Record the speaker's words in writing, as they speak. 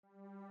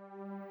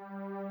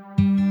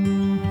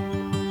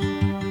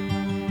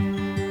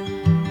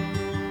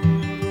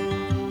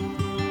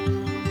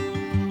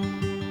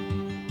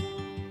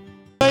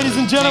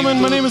and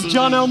gentlemen, my name is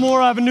John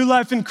Elmore. I have a new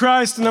life in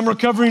Christ, and I'm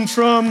recovering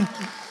from...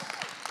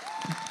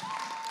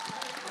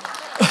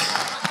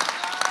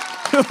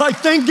 Like,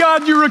 thank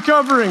God you're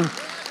recovering.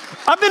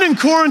 I've been in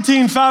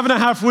quarantine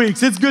 5.5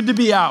 weeks. It's good to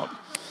be out.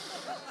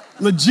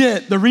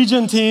 Legit, the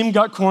Regen team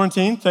got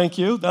quarantined, thank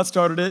you. That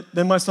started it.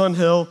 Then my son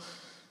Hill,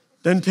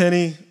 then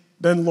Penny,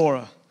 then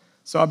Laura.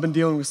 So I've been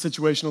dealing with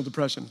situational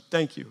depression.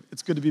 Thank you.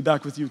 It's good to be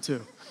back with you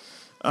too.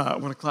 I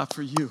want to clap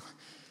for you.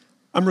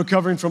 I'm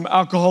recovering from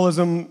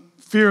alcoholism,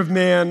 fear of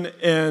man,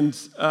 and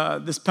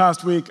this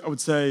past week, I would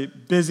say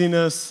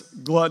busyness,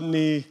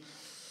 gluttony,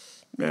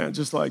 man,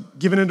 just like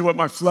giving into what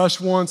my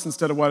flesh wants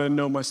instead of what I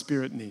know my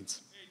spirit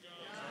needs.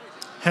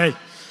 Hey,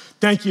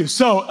 thank you.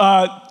 So,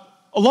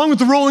 along with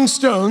the Rolling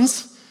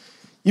Stones,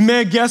 you may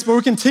have guessed, but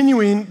we're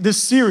continuing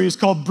this series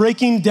called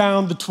Breaking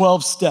Down the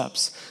 12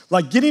 Steps.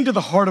 Like getting to the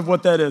heart of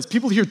what that is.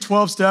 People hear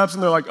 12 steps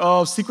and they're like,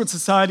 oh, secret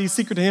society,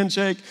 secret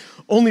handshake,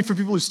 only for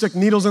people who stick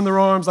needles in their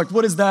arms. Like,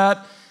 what is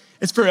that?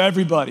 It's for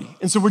everybody.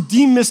 And so we're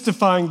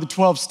demystifying the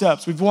 12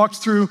 steps. We've walked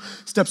through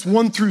steps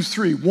 1 through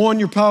 3. 1,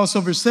 you're powerless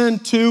over sin.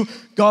 2,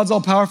 God's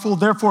all powerful.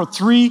 Therefore,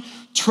 3,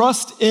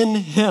 trust in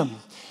him.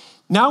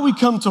 Now we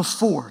come to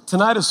 4.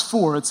 Tonight is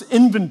 4. It's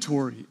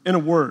inventory in a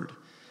word.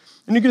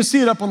 And you're gonna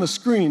see it up on the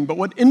screen, but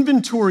what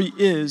inventory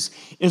is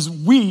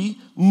we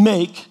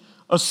make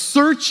a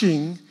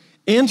searching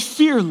and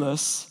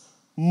fearless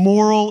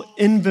moral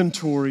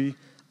inventory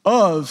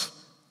of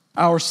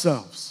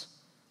ourselves,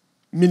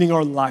 meaning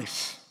our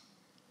life.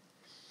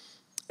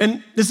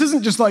 And this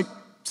isn't just like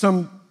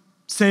some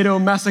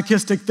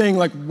sadomasochistic thing,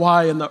 like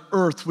why in the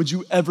earth would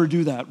you ever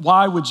do that?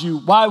 Why would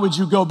you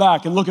go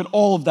back and look at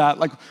all of that?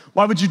 Like,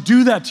 why would you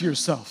do that to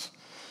yourself?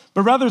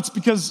 But rather it's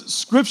because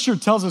scripture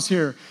tells us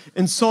here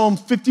in Psalm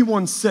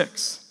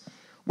 51:6,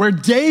 where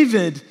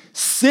David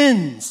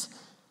sins,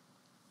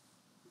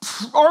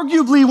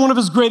 arguably one of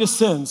his greatest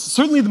sins,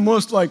 certainly the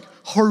most like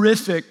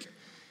horrific,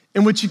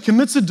 in which he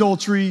commits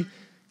adultery,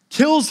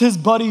 kills his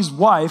buddy's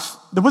wife,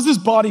 that was his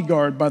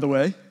bodyguard, by the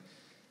way,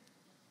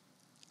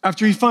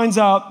 after he finds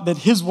out that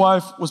his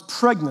wife was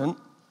pregnant,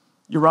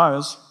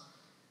 Uriah's,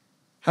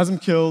 has him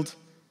killed,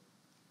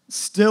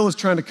 still is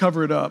trying to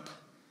cover it up,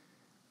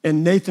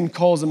 and Nathan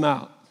calls him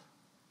out.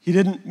 He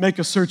didn't make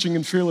a searching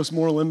and fearless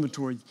moral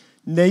inventory.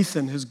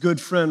 Nathan, his good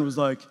friend, was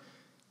like,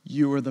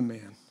 you are the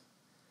man.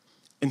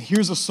 And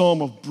here's a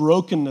psalm of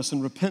brokenness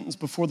and repentance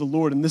before the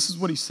Lord, and this is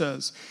what he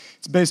says.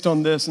 It's based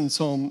on this in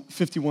Psalm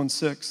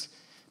 51:6.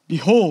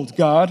 Behold,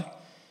 God,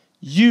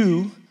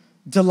 you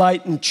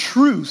delight in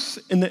truth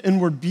in the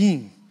inward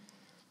being.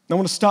 Now I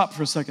want to stop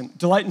for a second.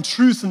 Delight in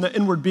truth in the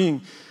inward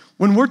being.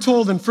 When we're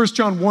told in 1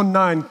 John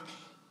 1:9,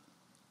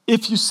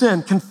 if you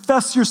sin,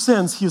 confess your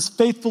sins, he is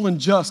faithful and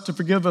just to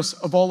forgive us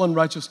of all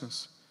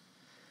unrighteousness.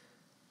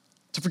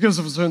 To forgive us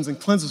of our sins and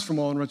cleanse us from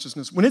all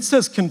unrighteousness. When it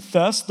says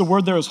confess, the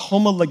word there is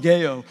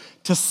homologeo,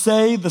 to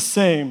say the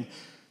same,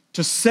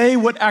 to say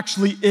what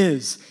actually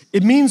is.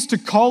 It means to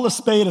call a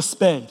spade,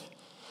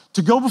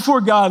 to go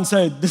before God and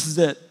say, this is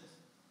it.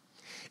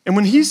 And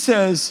when he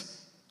says,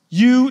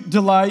 you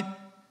delight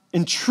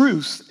in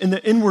truth in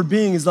the inward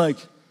being, is like,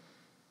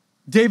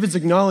 David's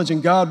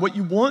acknowledging, God, what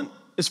you want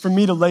is for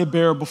me to lay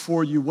bare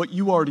before you what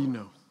you already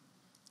know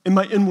in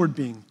my inward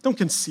being. Don't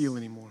conceal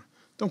anymore.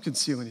 Don't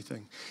conceal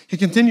anything. He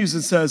continues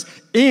and says,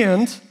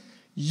 and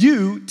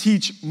you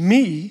teach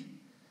me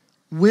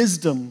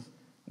wisdom.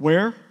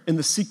 Where? In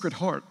the secret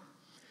heart.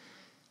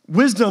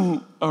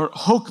 Wisdom, or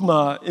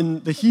chokmah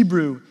in the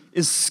Hebrew,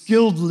 is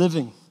skilled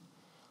living.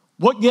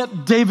 What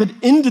got David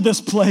into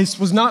this place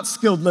was not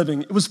skilled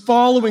living. It was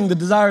following the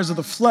desires of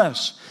the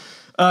flesh.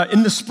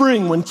 In the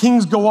spring, when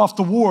kings go off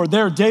to war,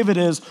 there David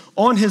is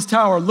on his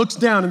tower, looks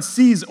down and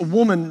sees a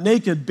woman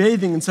naked,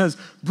 bathing, and says,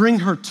 bring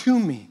her to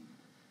me.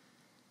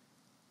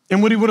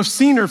 And when he would have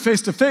seen her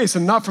face to face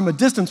and not from a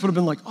distance, would have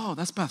been like, oh,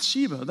 that's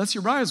Bathsheba, that's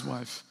Uriah's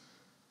wife.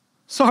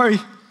 Sorry,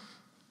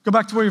 go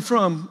back to where you're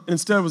from. And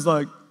instead was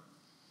like,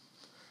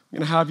 I'm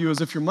gonna have you as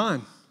if you're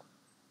mine.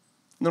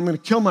 And I'm gonna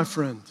kill my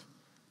friend.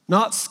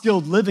 Not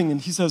skilled living.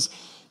 And he says,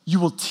 you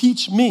will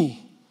teach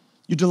me.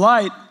 You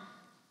delight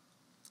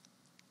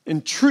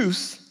in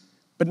truth,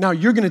 but now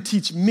you're gonna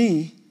teach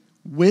me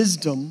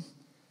wisdom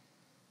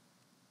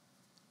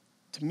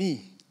to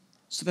me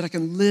so that I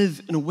can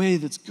live in a way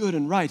that's good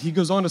and right. He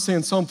goes on to say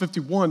in Psalm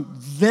 51,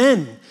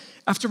 then,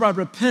 after I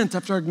repent,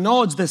 after I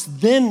acknowledge this,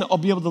 then I'll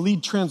be able to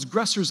lead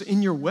transgressors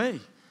in your way,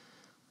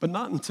 but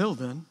not until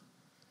then.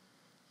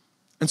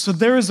 And so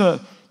there's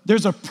a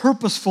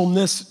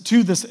purposefulness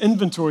to this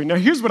inventory. Now,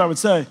 here's what I would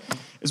say,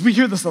 is we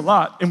hear this a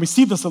lot, and we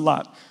see this a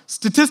lot.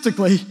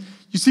 Statistically,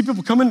 you see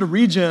people come into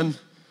Regen,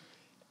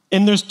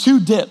 and there's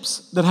 2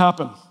 dips that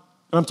happen. And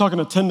I'm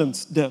talking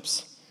attendance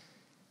dips.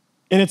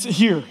 And it's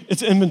here,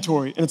 it's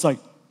inventory, and it's like,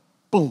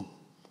 boom.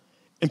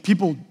 And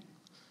people,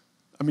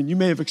 I mean, you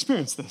may have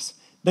experienced this.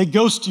 They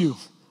ghost you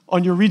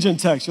on your Regen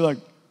text. You're like,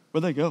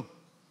 where'd they go?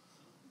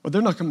 Well,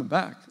 they're not coming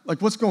back.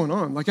 Like, what's going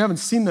on? Like, I haven't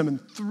seen them in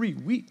 3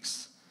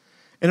 weeks.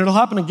 And it'll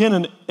happen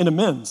again in a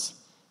men's,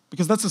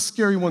 because that's a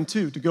scary one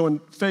too, to go and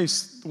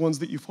face the ones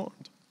that you've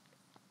harmed.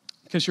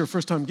 case you're a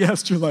first-time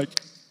guest, you're like,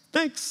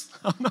 thanks,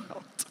 I'm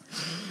out.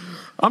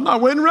 I'm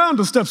not waiting around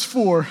till steps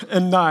 4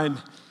 and 9.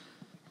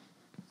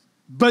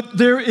 But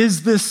there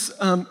is this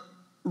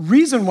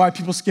reason why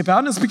people skip out,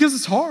 and it's because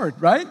it's hard,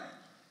 right?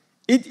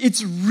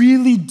 It's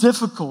really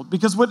difficult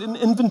because what an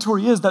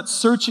inventory is, that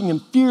searching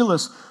and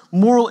fearless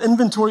moral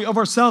inventory of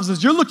ourselves,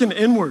 is you're looking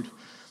inward,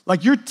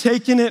 like you're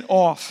taking it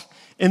off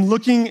and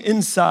looking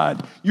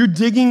inside. You're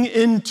digging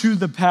into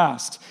the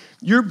past.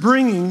 You're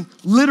bringing,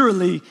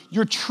 literally,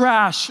 your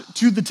trash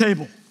to the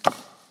table.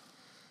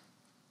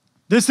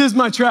 This is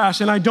my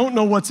trash, and I don't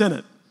know what's in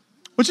it,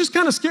 which is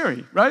kind of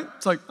scary, right?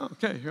 It's like, oh,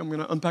 okay, here I'm going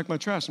to unpack my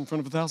trash in front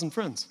of 1,000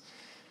 friends.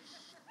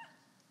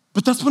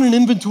 But that's what an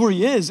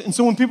inventory is. And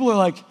so when people are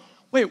like,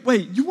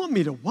 wait, you want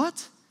me to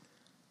what?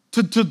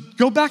 To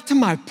go back to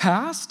my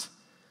past?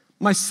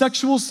 My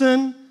sexual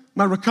sin?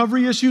 My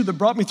recovery issue that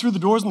brought me through the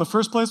doors in the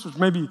first place, which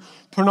may be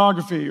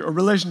pornography or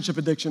relationship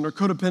addiction or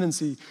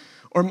codependency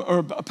or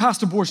a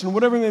past abortion, or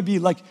whatever it may be.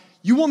 Like,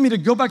 you want me to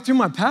go back through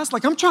my past?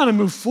 Like, I'm trying to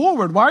move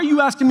forward. Why are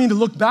you asking me to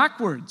look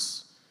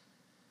backwards?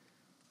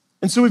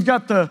 And so we've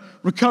got the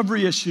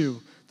recovery issue,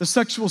 the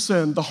sexual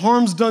sin, the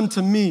harms done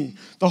to me,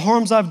 the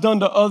harms I've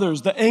done to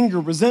others, the anger,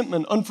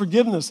 resentment,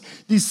 unforgiveness,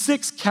 these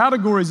 6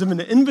 categories of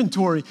an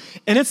inventory.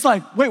 And it's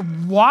like, wait,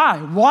 why?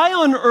 Why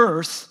on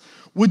earth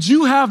would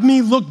you have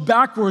me look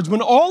backwards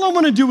when all I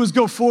want to do is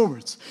go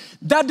forwards?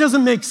 That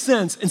doesn't make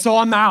sense, and so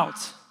I'm out.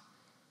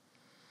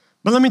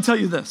 But let me tell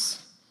you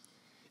this.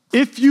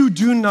 If you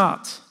do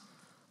not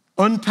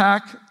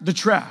unpack the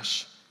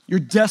trash, you're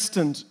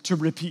destined to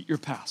repeat your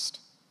past.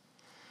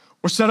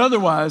 Or said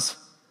otherwise,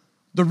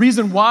 the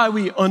reason why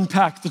we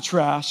unpack the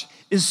trash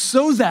is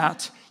so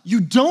that you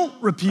don't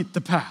repeat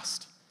the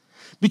past.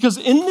 Because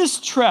in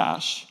this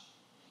trash,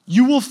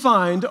 you will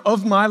find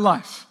of my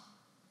life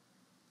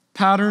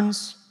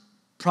patterns,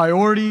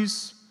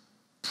 priorities,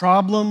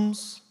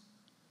 problems.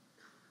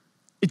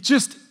 It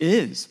just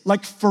is.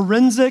 Like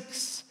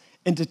forensics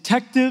and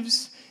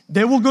detectives,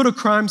 they will go to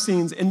crime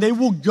scenes and they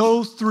will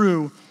go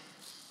through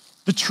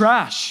the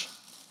trash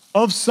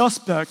of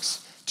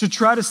suspects to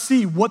try to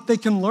see what they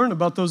can learn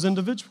about those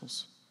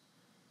individuals.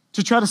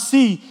 To try to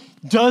see,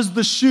 does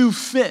the shoe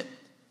fit?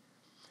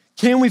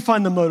 Can we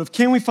find the motive?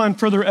 Can we find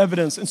further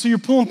evidence? And so you're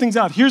pulling things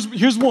out.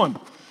 Here's one.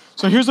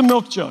 So here's a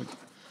milk jug.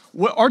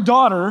 Our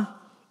daughter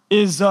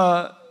is,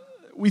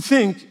 we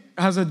think,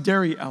 has a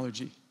dairy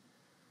allergy.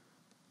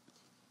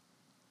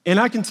 And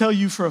I can tell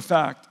you for a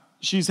fact,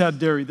 she's had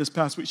dairy this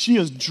past week. She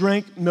has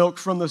drank milk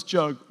from this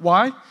jug.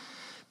 Why?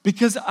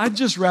 Because I'd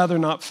just rather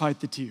not fight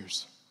the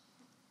tears.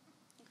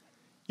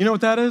 You know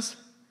what that is?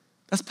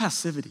 That's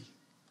passivity.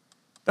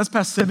 That's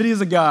passivity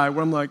as a guy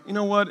where I'm like, you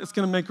know what? It's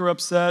going to make her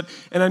upset,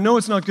 and I know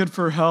it's not good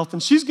for her health,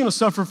 and she's going to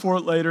suffer for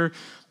it later,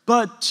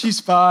 but she's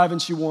 5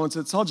 and she wants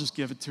it, so I'll just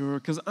give it to her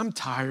because I'm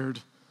tired.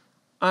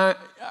 I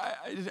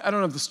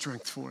don't have the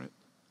strength for it.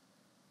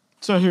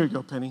 So here you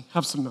go, Penny.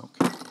 Have some milk.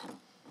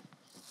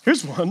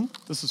 Here's one.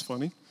 This is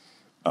funny.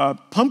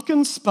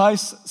 Pumpkin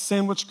spice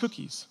sandwich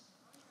cookies.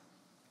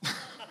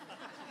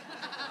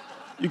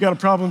 You got a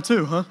problem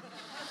too, huh?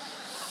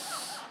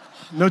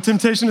 No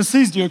temptation has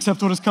seized you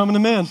except what is common to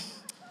man.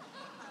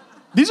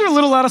 These are a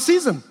little out of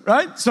season,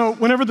 right? So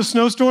whenever the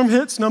snowstorm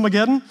hit,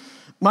 Snowmageddon,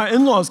 my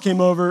in-laws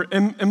came over,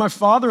 and my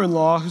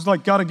father-in-law, who's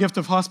like got a gift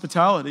of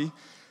hospitality,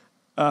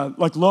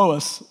 like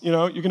Lois, you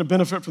know, you're gonna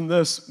benefit from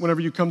this whenever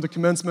you come to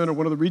commencement or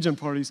one of the region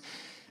parties,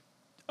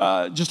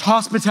 just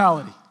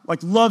hospitality, like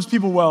loves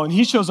people well, and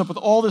he shows up with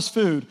all this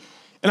food.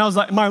 And I was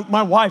like,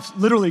 my wife,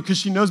 literally, because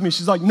she knows me,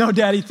 she's like, no,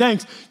 Daddy,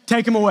 thanks,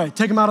 take him away,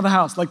 take him out of the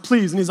house, like,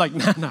 please. And he's like,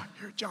 nah,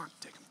 here, John,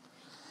 take him.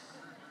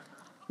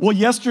 Well,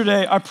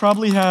 yesterday, I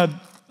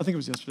think it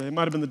was yesterday, it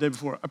might have been the day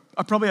before,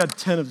 I probably had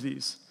 10 of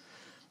these.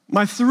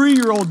 My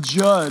 3-year-old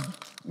Judd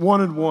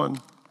wanted one.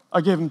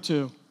 I gave him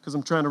 2, because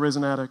I'm trying to raise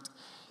an addict.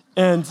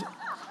 And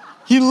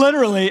he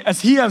literally,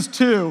 as he has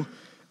 2,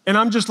 and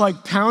I'm just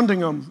like pounding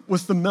them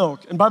with the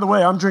milk. And by the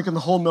way, I'm drinking the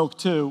whole milk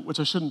too, which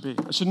I shouldn't be.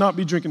 I should not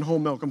be drinking whole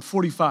milk. I'm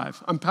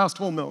 45. I'm past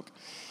whole milk.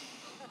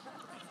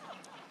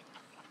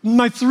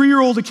 My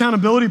 3-year-old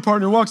accountability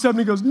partner walks up and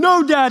he goes,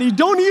 no, Daddy,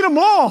 don't eat them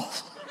all.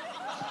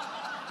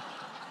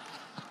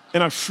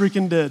 And I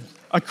freaking did.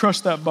 I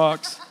crushed that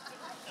box.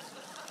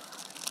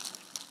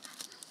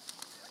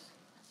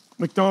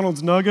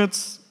 McDonald's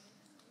nuggets.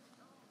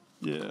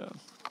 Yeah.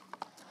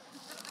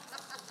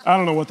 I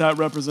don't know what that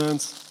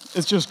represents.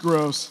 It's just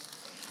gross.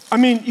 I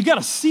mean, you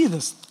gotta see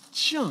this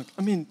junk.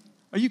 I mean,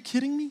 are you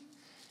kidding me?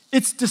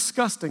 It's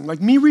disgusting. Like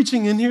me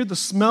reaching in here, the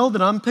smell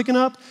that I'm picking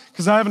up,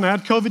 because I haven't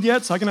had COVID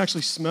yet, so I can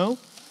actually smell,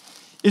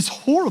 is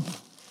horrible.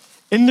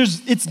 And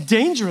it's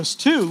dangerous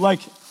too.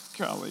 Like,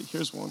 golly,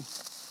 here's one.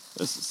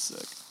 This is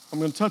sick. I'm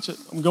gonna touch it.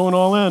 I'm going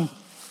all in.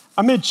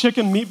 I made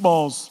chicken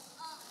meatballs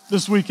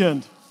this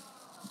weekend.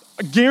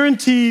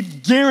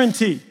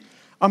 Guaranteed,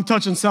 I'm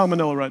touching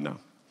salmonella right now.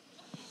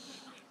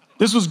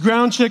 This was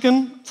ground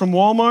chicken from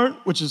Walmart,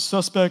 which is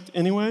suspect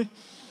anyway.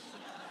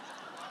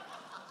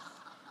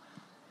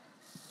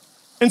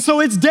 And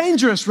so it's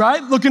dangerous,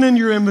 right? Looking into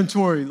your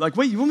inventory. Like,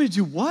 wait, you want me to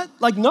do what?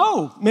 Like,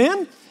 no,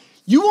 man.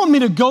 You want me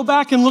to go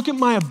back and look at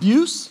my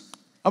abuse?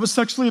 I was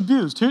sexually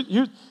abused.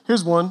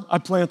 Here's one. I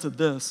planted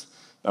this.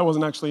 That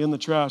wasn't actually in the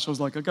trash. I was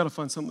like, I got to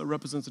find something that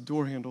represents a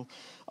door handle.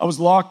 I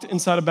was locked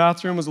inside a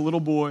bathroom as a little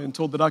boy and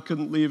told that I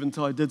couldn't leave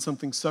until I did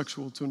something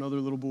sexual to another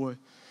little boy.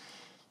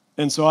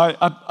 And so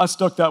I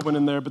stuck that one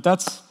in there, but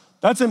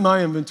that's in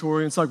my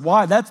inventory. It's like,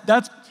 why?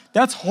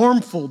 That's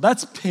harmful.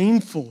 That's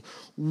painful.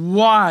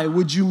 Why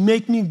would you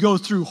make me go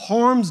through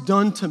harms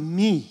done to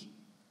me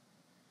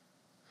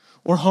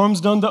or harms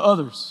done to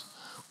others?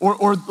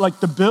 Or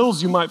like the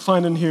bills you might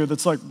find in here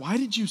that's like, why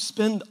did you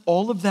spend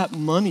all of that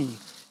money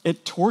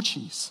at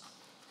Torchy's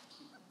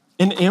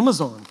and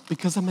Amazon?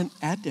 Because I'm an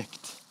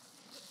addict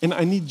and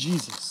I need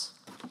Jesus.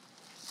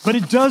 But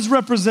it does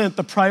represent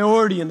the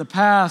priority in the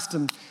past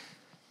and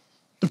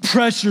the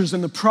pressures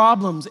and the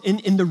problems.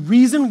 And the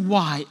reason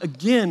why,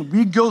 again,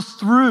 we go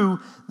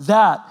through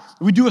that,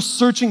 we do a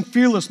searching,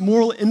 fearless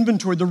moral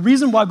inventory. The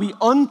reason why we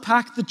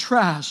unpack the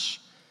trash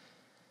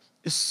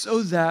is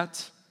so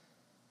that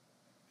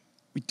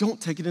we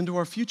don't take it into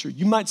our future.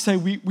 You might say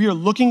we are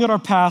looking at our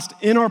past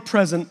in our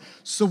present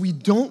so we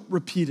don't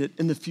repeat it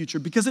in the future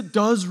because it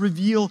does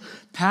reveal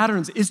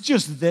patterns. It's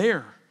just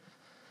there.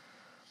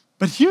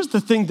 But here's the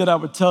thing that I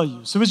would tell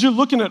you. So as you're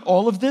looking at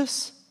all of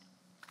this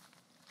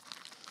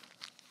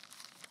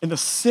and the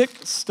sick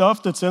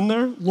stuff that's in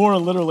there, Laura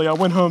literally, I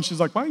went home,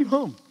 she's like, why are you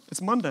home?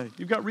 It's Monday,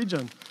 you've got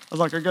regen. I was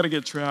like, I gotta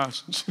get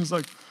trash. And she was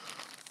like,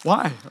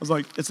 why? I was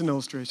like, it's an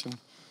illustration.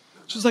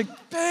 She was like,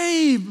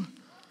 babe,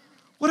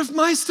 what if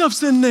my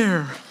stuff's in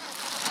there?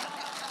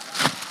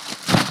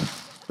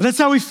 But that's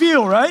how we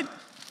feel, right?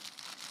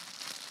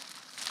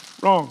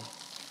 Wrong.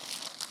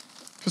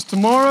 Because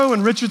tomorrow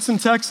in Richardson,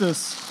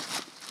 Texas,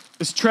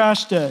 is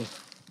trash day.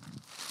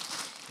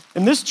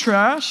 And this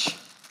trash,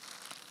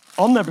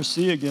 I'll never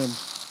see again.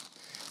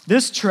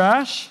 This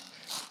trash,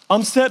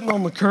 I'm sitting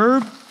on the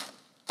curb,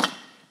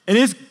 and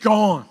it's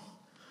gone.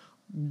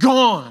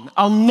 Gone.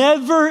 I'll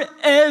never,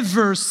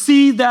 ever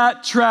see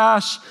that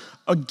trash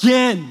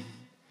again.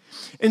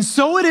 And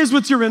so it is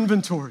with your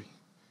inventory.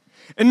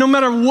 And no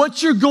matter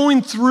what you're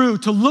going through,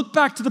 to look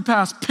back to the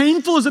past,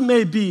 painful as it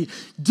may be,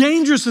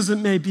 dangerous as it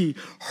may be,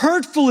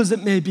 hurtful as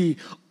it may be,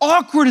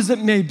 awkward as it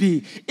may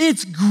be,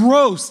 it's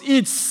gross,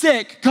 it's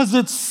sick, because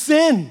it's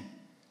sin.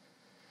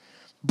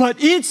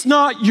 But it's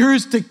not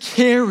yours to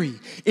carry.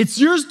 It's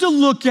yours to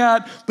look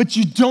at, but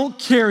you don't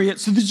carry it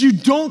so that you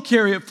don't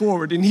carry it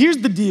forward. And here's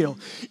the deal.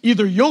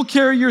 Either you'll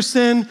carry your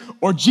sin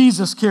or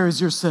Jesus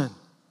carries your sin.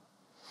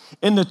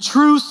 And the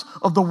truth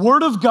of the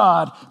Word of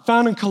God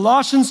found in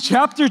Colossians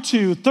chapter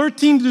 2,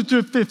 13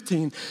 to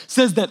 15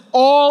 says that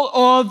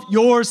all of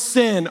your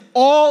sin,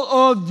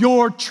 all of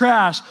your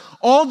trash,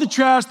 all the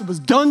trash that was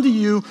done to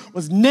you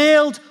was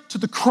nailed to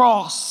the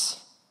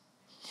cross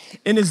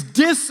and has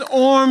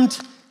disarmed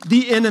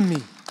the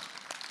enemy.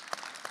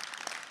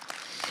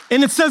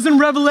 And it says in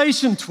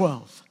Revelation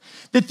 12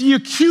 that the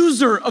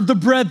accuser of the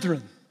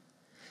brethren,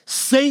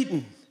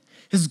 Satan,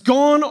 has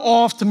gone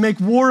off to make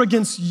war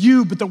against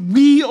you, but that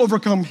we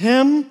overcome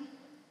him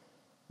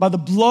by the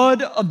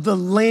blood of the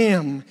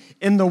Lamb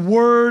and the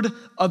word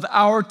of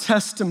our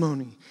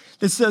testimony.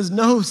 That says,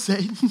 no,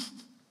 Satan,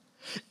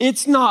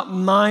 it's not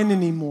mine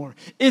anymore.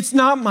 It's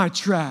not my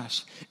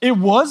trash. It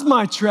was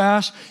my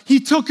trash.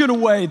 He took it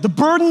away. The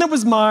burden that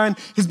was mine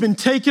has been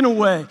taken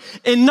away.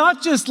 And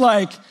not just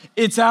like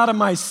it's out of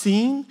my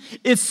scene.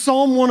 It's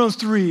Psalm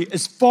 103.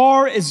 As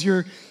far as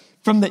you're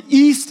from the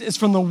east is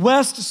from the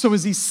west, so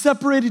as he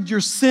separated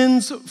your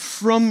sins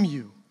from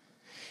you.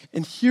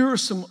 And here are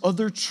some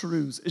other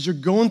truths as you're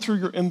going through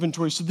your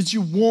inventory so that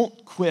you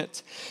won't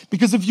quit.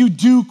 Because if you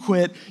do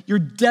quit, you're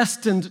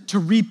destined to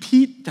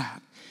repeat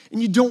that.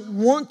 And you don't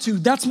want to.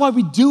 That's why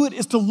we do it,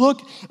 is to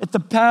look at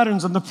the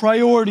patterns and the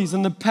priorities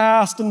and the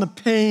past and the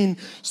pain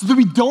so that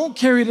we don't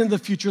carry it into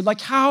the future. Like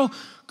how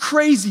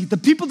crazy. The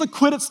people that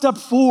quit at step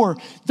 4,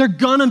 they're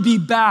gonna be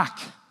back.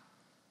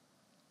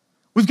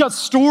 We've got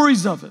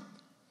stories of it.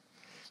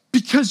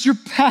 Because your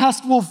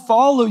past will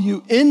follow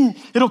you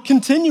it'll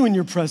continue in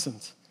your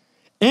present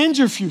and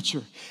your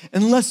future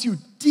unless you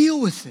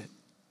deal with it.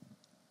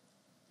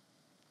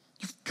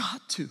 You've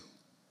got to.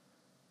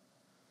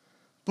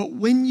 But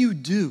when you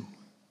do,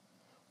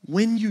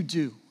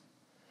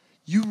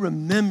 you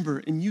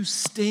remember and you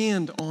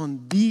stand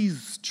on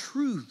these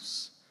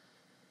truths.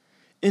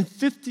 In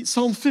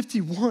Psalm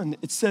 51,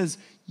 it says,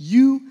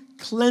 you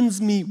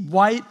cleanse me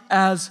white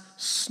as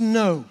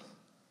snow.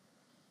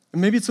 And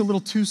maybe it's a little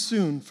too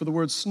soon for the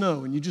word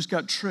snow and you just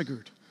got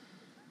triggered.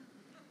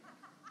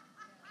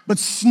 But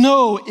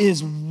snow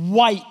is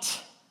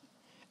white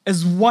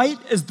as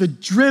the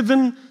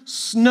driven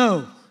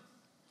snow.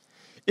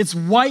 It's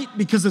white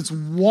because it's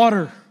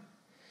water.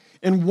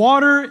 And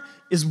water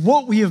is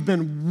what we have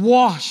been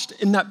washed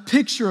in that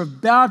picture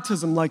of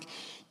baptism, like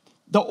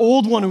the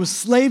old one who was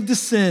slave to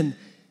sin,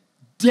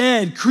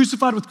 dead,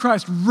 crucified with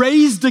Christ,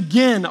 raised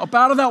again up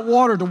out of that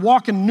water to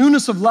walk in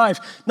newness of life.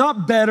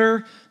 Not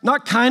better,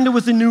 not kind of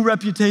with a new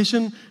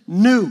reputation,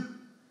 new.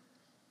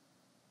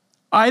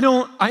 I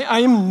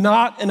am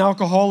not an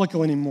alcoholic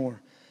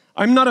anymore.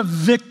 I'm not a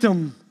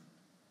victim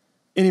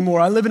anymore.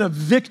 I live in a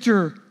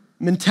victor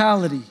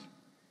mentality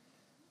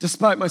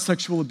despite my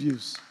sexual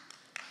abuse.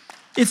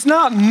 It's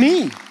not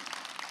me.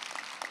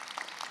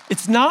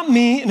 It's not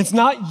me, and it's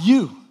not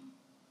you.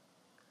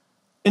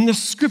 And the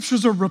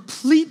scriptures are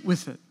replete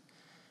with it.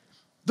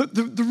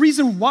 The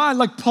reason why,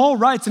 like Paul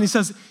writes, and he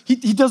says, he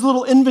does a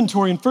little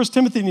inventory in 1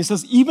 Timothy, and he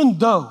says, even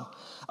though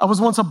I was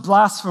once a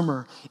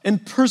blasphemer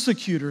and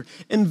persecutor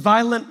and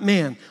violent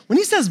man. When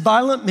he says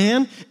violent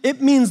man,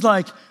 it means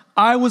like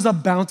I was a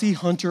bounty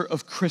hunter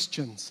of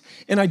Christians,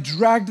 and I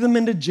dragged them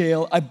into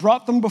jail, I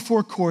brought them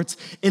before courts,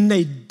 and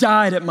they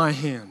died at my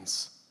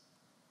hands.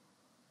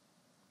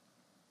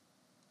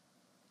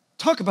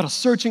 Talk about a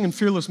searching and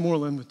fearless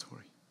moral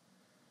inventory.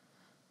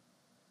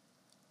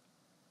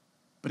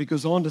 But he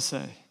goes on to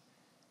say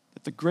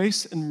that the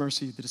grace and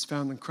mercy that is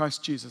found in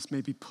Christ Jesus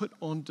may be put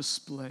on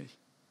display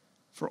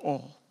for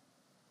all.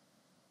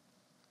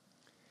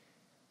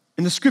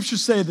 And the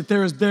scriptures say that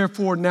there is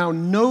therefore now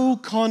no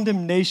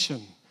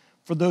condemnation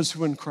for those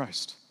who are in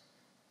Christ.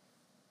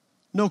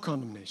 No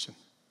condemnation.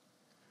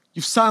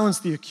 You've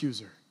silenced the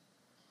accuser.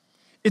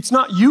 It's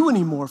not you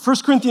anymore. 1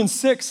 Corinthians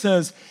 6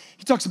 says,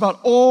 he talks about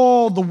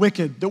all the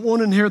wicked that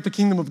won't inherit the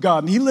kingdom of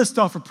God. And he lists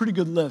off a pretty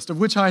good list, of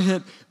which I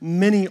hit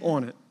many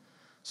on it.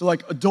 So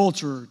like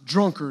adulterer,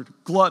 drunkard,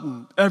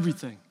 glutton,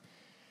 everything.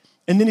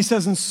 And then he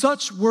says, and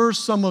such were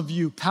some of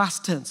you,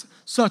 past tense,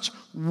 such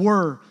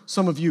were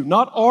some of you.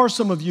 Not are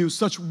some of you,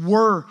 such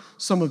were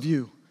some of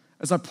you,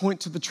 as I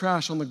point to the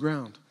trash on the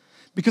ground.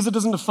 Because it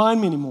doesn't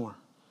define me anymore.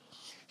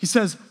 He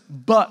says,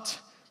 but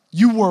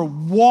you were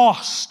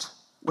washed,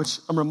 which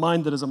I'm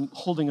reminded as I'm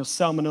holding a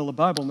Salmonella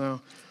Bible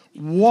now,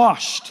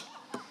 washed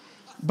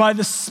by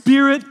the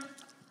Spirit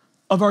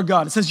of our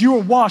God. It says you were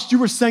washed, you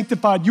were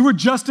sanctified, you were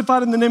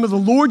justified in the name of the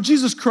Lord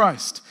Jesus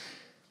Christ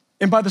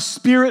and by the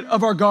Spirit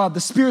of our God. The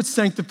Spirit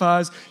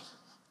sanctifies.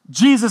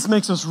 Jesus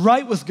makes us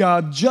right with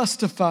God,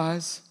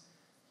 justifies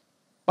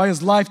by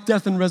his life,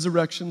 death, and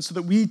resurrection so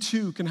that we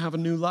too can have a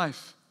new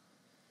life.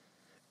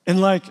 And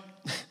like,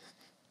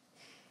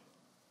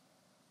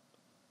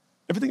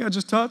 everything I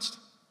just touched,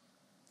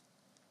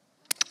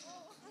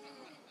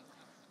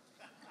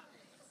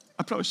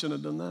 I probably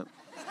shouldn't have done that.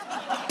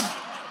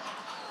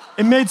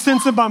 It made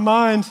sense in my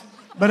mind,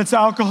 but it's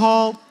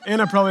alcohol,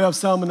 and I probably have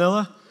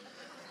salmonella.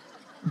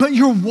 But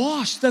you're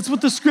washed. That's what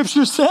the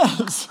scripture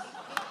says.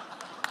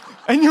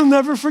 And you'll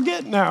never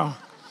forget now.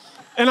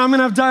 And I'm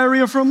gonna have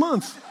diarrhea for a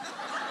month.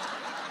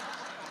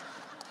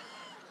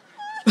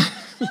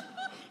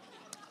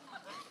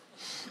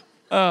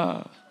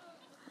 I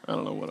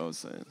don't know what I was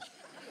saying.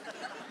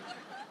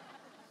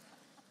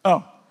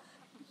 Oh,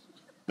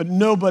 but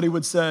nobody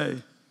would say,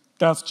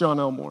 that's John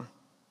Elmore,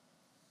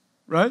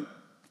 right?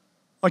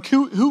 Like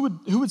who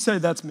would say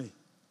that's me?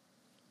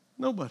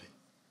 Nobody.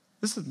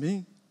 This is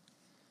me.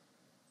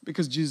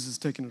 Because Jesus has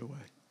taken it away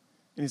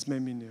and he's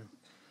made me new.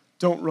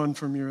 Don't run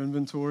from your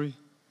inventory.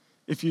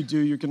 If you do,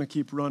 you're gonna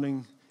keep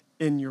running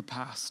in your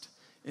past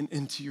and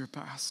into your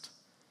past.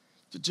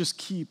 To just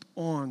keep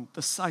on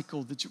the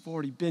cycle that you've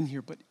already been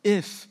here. But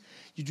if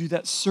you do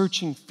that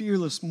searching,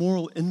 fearless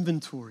moral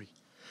inventory,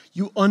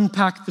 you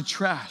unpack the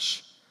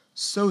trash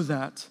so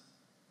that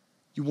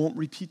you won't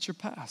repeat your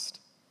past.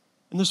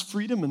 And there's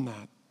freedom in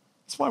that.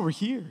 That's why we're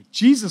here.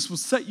 Jesus will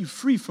set you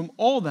free from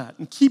all that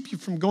and keep you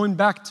from going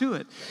back to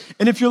it.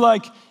 And if you're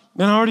like,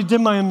 man, I already did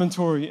my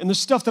inventory and there's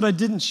stuff that I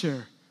didn't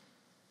share,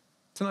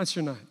 tonight's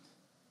your night.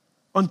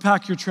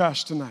 Unpack your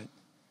trash tonight.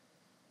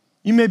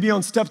 You may be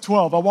on step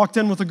 12. I walked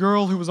in with a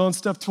girl who was on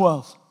step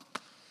 12.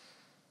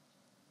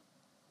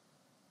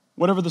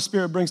 Whatever the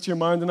Spirit brings to your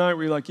mind tonight,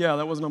 where you're like, yeah,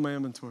 that wasn't on my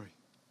inventory.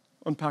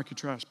 Unpack your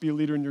trash. Be a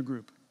leader in your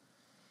group.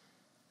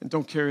 And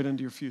don't carry it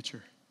into your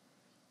future.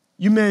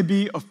 You may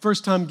be a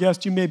first-time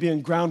guest. You may be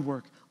in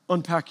groundwork.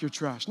 Unpack your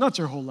trash. Not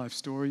your whole life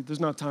story.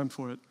 There's not time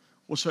for it.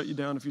 We'll shut you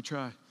down if you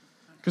try.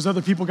 Because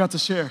other people got to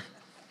share.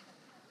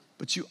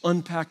 But you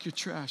unpack your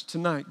trash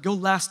tonight. Go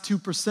last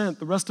 2%.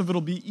 The rest of it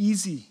will be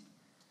easy.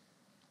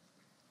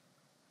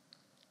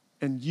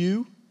 And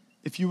you,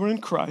 if you were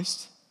in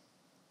Christ,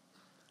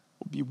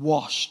 will be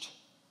washed.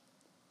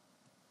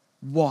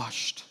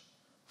 Washed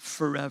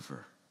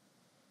forever.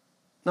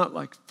 Not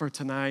like for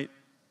tonight.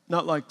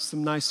 Not like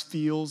some nice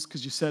feels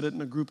because you said it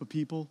in a group of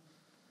people.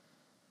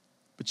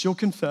 But you'll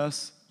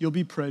confess, you'll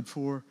be prayed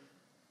for,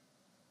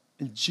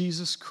 and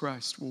Jesus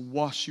Christ will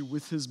wash you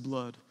with his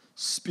blood.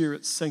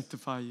 Spirit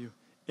sanctify you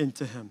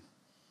into him.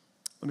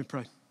 Let me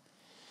pray.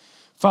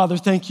 Father,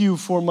 thank you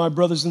for my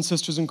brothers and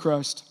sisters in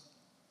Christ.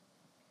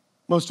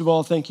 Most of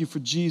all, thank you for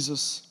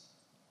Jesus,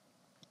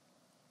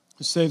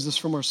 who saves us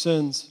from our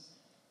sins.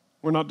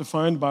 We're not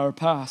defined by our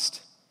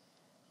past.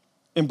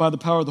 And by the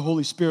power of the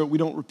Holy Spirit, we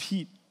don't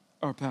repeat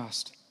our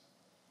past.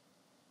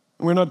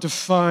 And we're not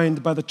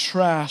defined by the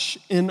trash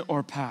in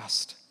our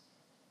past.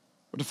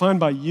 We're defined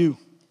by you.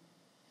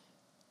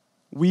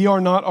 We are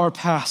not our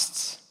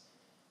pasts.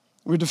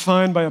 We're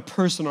defined by a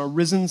person, our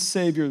risen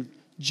Savior,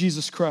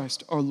 Jesus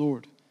Christ, our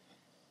Lord.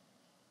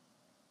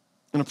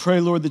 And I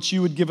pray, Lord, that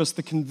you would give us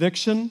the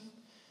conviction,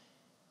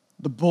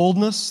 the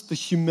boldness, the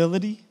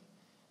humility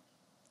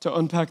to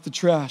unpack the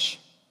trash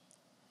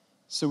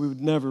so we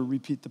would never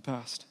repeat the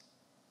past.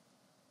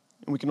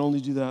 And we can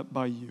only do that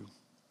by you.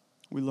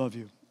 We love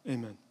you.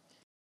 Amen.